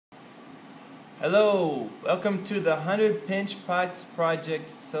Hello, welcome to the 100 Pinch Pots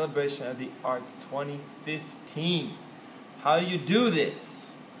Project Celebration of the Arts 2015. How do you do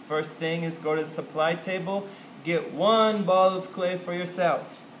this? First thing is go to the supply table, get one ball of clay for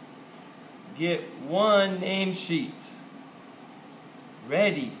yourself. Get one name sheet.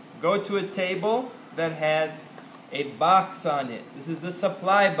 Ready. Go to a table that has a box on it. This is the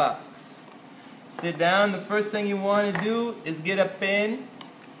supply box. Sit down. The first thing you want to do is get a pen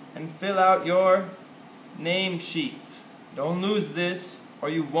and fill out your name sheet. Don't lose this or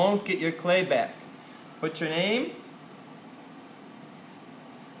you won't get your clay back. Put your name.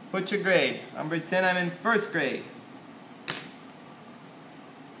 Put your grade. I'm pretend I'm in first grade.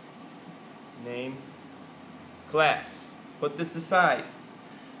 Name, class. Put this aside.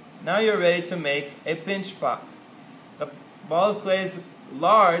 Now you're ready to make a pinch pot. The ball of clay is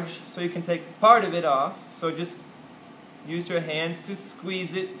large, so you can take part of it off. So just use your hands to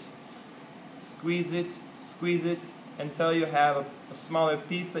squeeze it, squeeze it, squeeze it until you have a smaller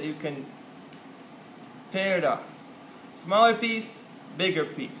piece that you can tear it off. Smaller piece, bigger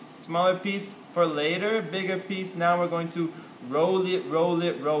piece. Smaller piece for later, bigger piece. Now we're going to roll it, roll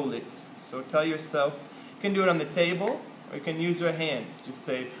it, roll it. So tell yourself, you can do it on the table or you can use your hands. Just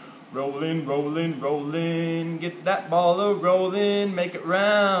say, rollin', rollin', rollin', get that ball a rollin', make it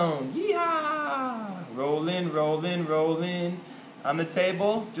round. Yeehaw! Rollin', rollin', rollin'. On the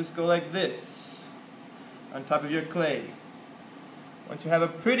table, just go like this, on top of your clay. Once you have a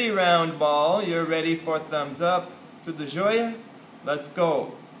pretty round ball, you're ready for thumbs up. Tudo jóia? Let's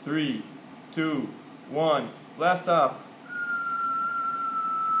go. 3, 2, 1, blast off.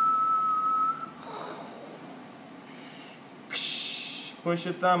 Push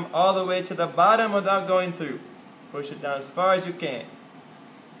your thumb all the way to the bottom without going through. Push it down as far as you can.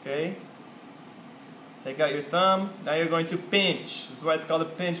 Okay? Take out your thumb. Now you're going to pinch. This is why it's called a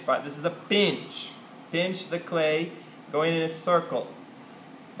pinch pot. This is a pinch. Pinch the clay going in a circle.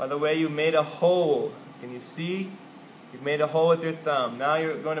 By the way, you made a hole. Can you see? You've made a hole with your thumb. Now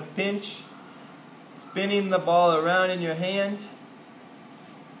you're going to pinch, spinning the ball around in your hand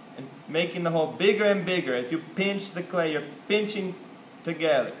and making the hole bigger and bigger. As you pinch the clay, you're pinching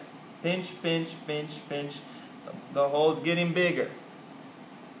together. Pinch, pinch, pinch, pinch. The hole's getting bigger.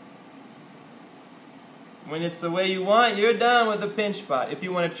 When it's the way you want, you're done with the pinch pot. If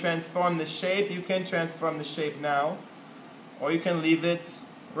you want to transform the shape, you can transform the shape now. Or you can leave it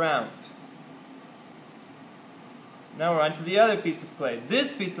round. Now we're on to the other piece of clay.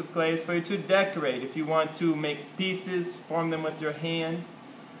 This piece of clay is for you to decorate. If you want to make pieces, form them with your hand.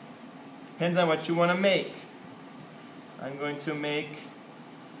 Depends on what you want to make. I'm going to make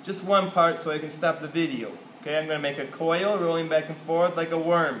just one part so I can stop the video. Okay, I'm going to make a coil rolling back and forth like a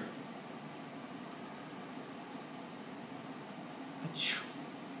worm.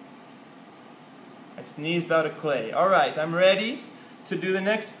 I sneezed out of clay. Alright, I'm ready to do the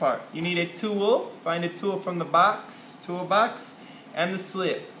next part. You need a tool. Find a tool from the box, toolbox, and the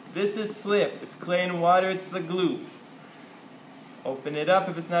slip. This is slip. It's clay and water. It's the glue. Open it up.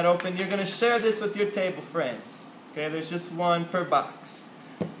 If it's not open, you're going to share this with your table friends. Okay, there's just one per box.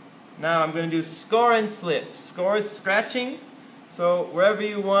 Now I'm going to do score and slip. Score is scratching. So wherever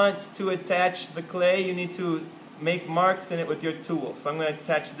you want to attach the clay, you need to make marks in it with your tool. So I'm going to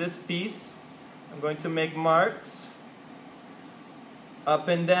attach this piece. I'm going to make marks. Up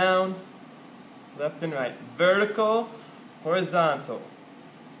and down, left and right. Vertical, horizontal.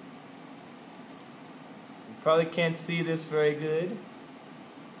 You probably can't see this very good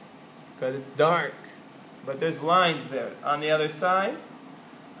because it's dark. But there's lines there. On the other side,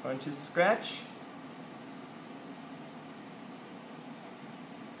 I'm going to scratch.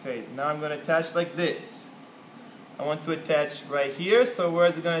 Okay, now I'm going to attach like this. I want to attach right here, so where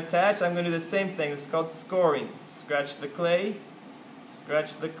is it going to attach? I'm going to do the same thing. It's called scoring. Scratch the clay,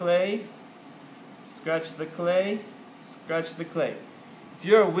 scratch the clay, scratch the clay, scratch the clay. If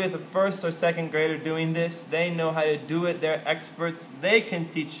you're with a first or second grader doing this, they know how to do it. They're experts. They can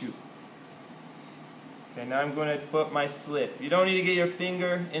teach you. Okay, now I'm going to put my slip. You don't need to get your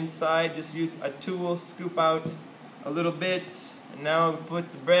finger inside. Just use a tool, scoop out a little bit. And now put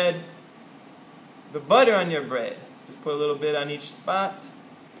the butter on your bread. Just put a little bit on each spot.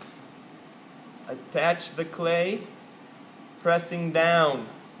 Attach the clay, pressing down.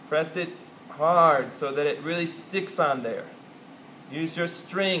 Press it hard so that it really sticks on there. Use your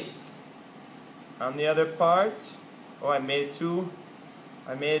strength. On the other part, oh, I made it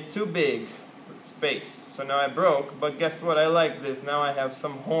too big. Space. So now I broke, but guess what? I like this. Now I have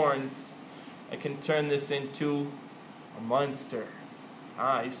some horns. I can turn this into a monster.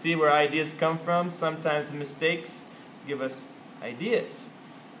 You see where ideas come from? Sometimes the mistakes give us ideas.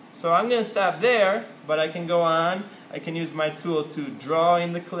 So I'm going to stop there, but I can go on. I can use my tool to draw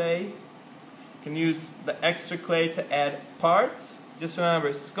in the clay. I can use the extra clay to add parts. Just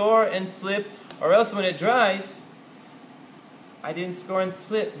remember, score and slip, or else when it dries, I didn't score and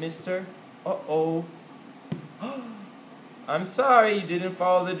slip, mister. Uh-oh. I'm sorry you didn't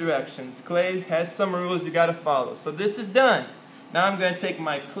follow the directions. Clay has some rules you got to follow. So this is done. Now I'm going to take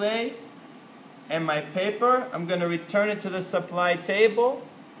my clay and my paper. I'm going to return it to the supply table,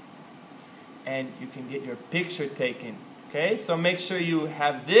 and you can get your picture taken. Okay, so make sure you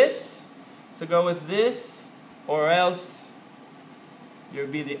have this to go with this, or else you'll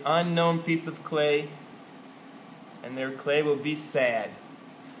be the unknown piece of clay, and their clay will be sad.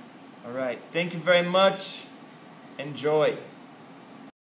 Alright, thank you very much. Enjoy.